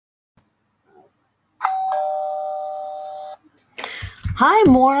Hi,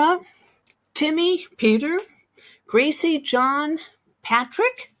 Maura, Timmy, Peter, Gracie, John,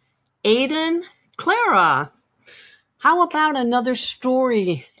 Patrick, Aiden, Clara. How about another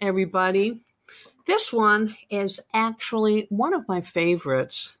story, everybody? This one is actually one of my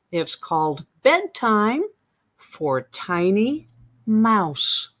favorites. It's called Bedtime for Tiny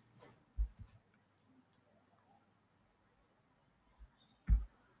Mouse.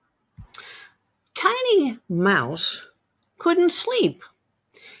 Tiny Mouse couldn't sleep.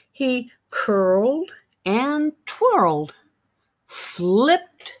 He curled and twirled,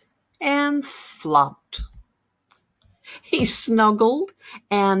 flipped and flopped. He snuggled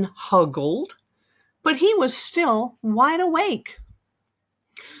and huggled, but he was still wide awake.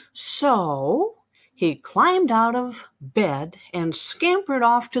 So he climbed out of bed and scampered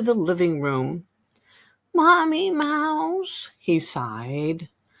off to the living room. "Mommy Mouse," he sighed,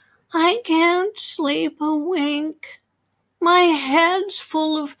 "I can't sleep a wink. My head's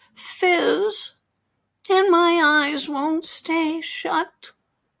full of fizz, and my eyes won't stay shut."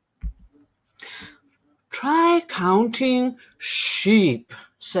 "Try counting sheep,"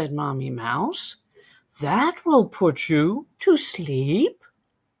 said Mommy Mouse. "That will put you to sleep."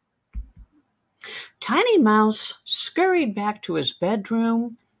 Tiny Mouse scurried back to his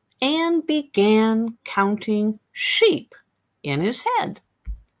bedroom and began counting sheep in his head.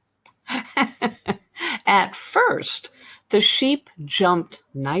 At first, the sheep jumped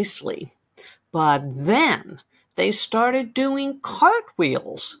nicely, but then they started doing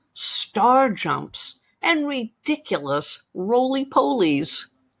cartwheels, star jumps, and ridiculous roly-polies.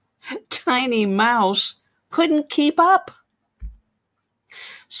 Tiny Mouse couldn't keep up.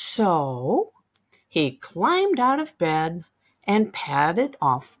 So he climbed out of bed and padded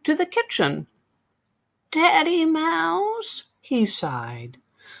off to the kitchen. "Daddy Mouse," he sighed,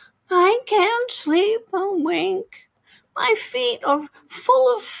 "I can't sleep a wink. My feet are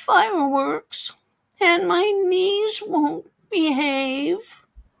full of fireworks, and my knees won't behave."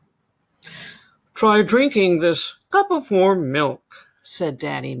 "Try drinking this cup of warm milk," said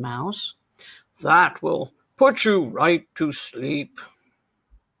Daddy Mouse. "That will put you right to sleep."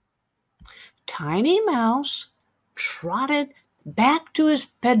 Tiny Mouse trotted back to his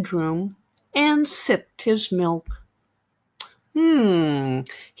bedroom and sipped his milk.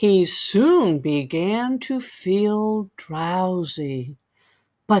 He soon began to feel drowsy.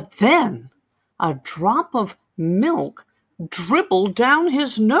 But then a drop of milk dribbled down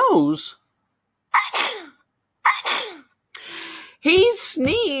his nose. He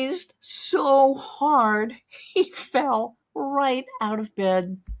sneezed so hard he fell right out of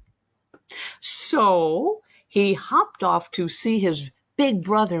bed. So he hopped off to see his big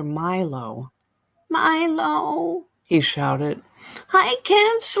brother Milo. "Milo," he shouted, "I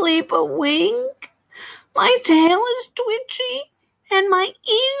can't sleep a wink. My tail is twitchy and my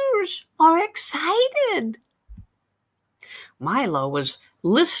ears are excited." Milo was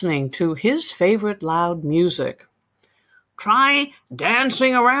listening to his favorite loud music. "Try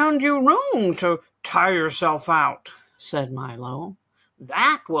dancing around your room to tire yourself out," said Milo.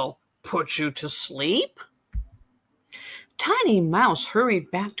 "That will put you to sleep." Tiny Mouse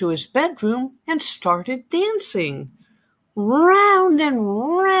hurried back to his bedroom and started dancing. Round and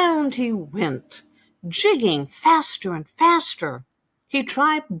round he went, jigging faster and faster. He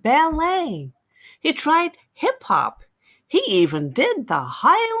tried ballet. He tried hip-hop. He even did the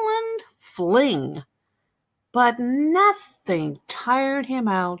Highland fling. But nothing tired him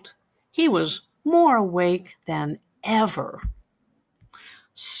out. He was more awake than ever.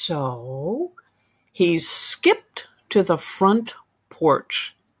 So he skipped to the front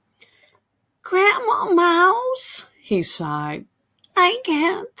porch. "Grandma Mouse," he sighed, "I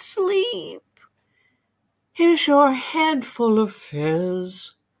can't sleep." "Is your head full of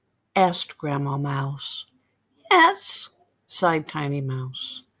fizz?" asked Grandma Mouse. "Yes," sighed Tiny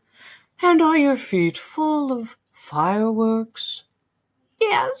Mouse. "And are your feet full of fireworks?"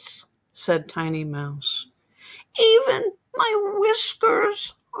 "Yes," said Tiny Mouse. "Even my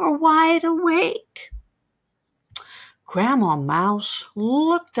whiskers are wide awake." Grandma Mouse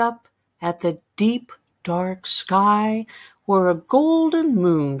looked up at the deep, dark sky where a golden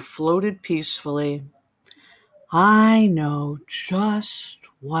moon floated peacefully. "I know just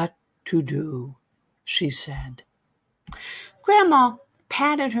what to do," she said. Grandma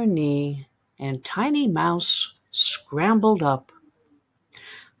patted her knee, and Tiny Mouse scrambled up.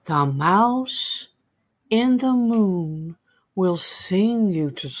 "The mouse in the moon will sing you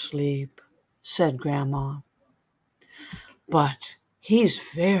to sleep," said Grandma. "But he's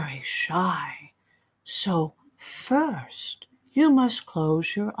very shy, so first you must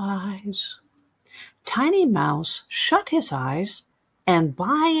close your eyes." Tiny Mouse shut his eyes and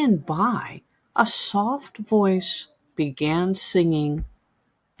by, a soft voice began singing,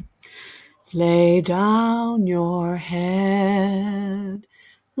 "Lay down your head,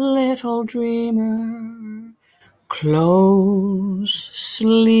 little dreamer, close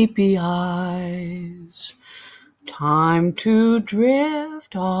sleepy eyes. Time to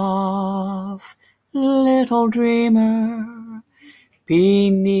drift off, little dreamer,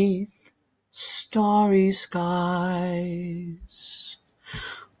 beneath starry skies.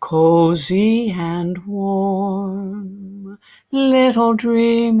 Cozy and warm, little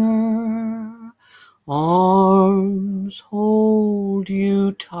dreamer, arms hold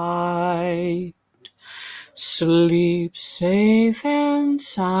you tight. Sleep safe and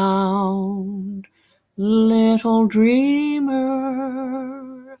sound, little dreamer,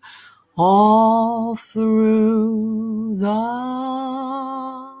 all through the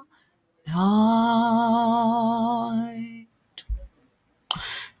night."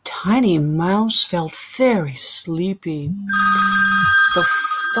 Tiny Mouse felt very sleepy. The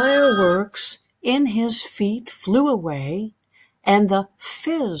fireworks in his feet flew away, and the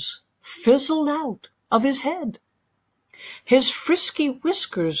fizz fizzled out of his head. His frisky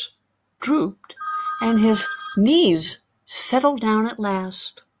whiskers drooped, and his knees settled down at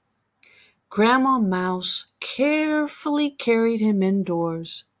last. Grandma Mouse carefully carried him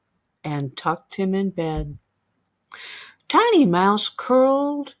indoors and tucked him in bed. Tiny Mouse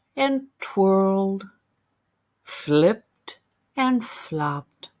curled and twirled, flipped and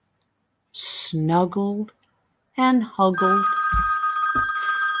flopped, snuggled and huggled,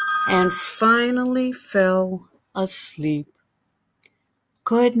 and finally fell asleep.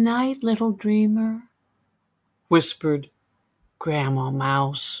 "Good night, little dreamer," whispered Grandma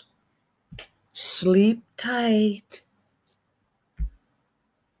Mouse. "Sleep tight."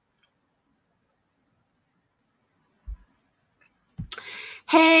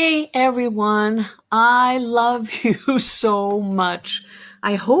 Hey everyone, I love you so much.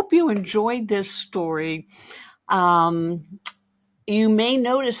 I hope you enjoyed this story. You may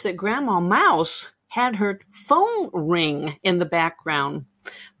notice that Grandma Mouse had her phone ring in the background,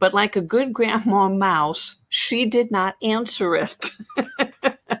 but like a good Grandma Mouse, she did not answer it.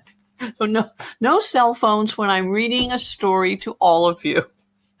 So no cell phones when I'm reading a story to all of you.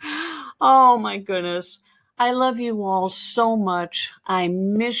 Oh my goodness. I love you all so much. I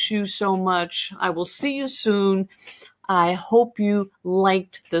miss you so much. I will see you soon. I hope you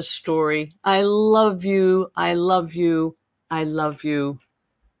liked this story. I love you. I love you. I love you.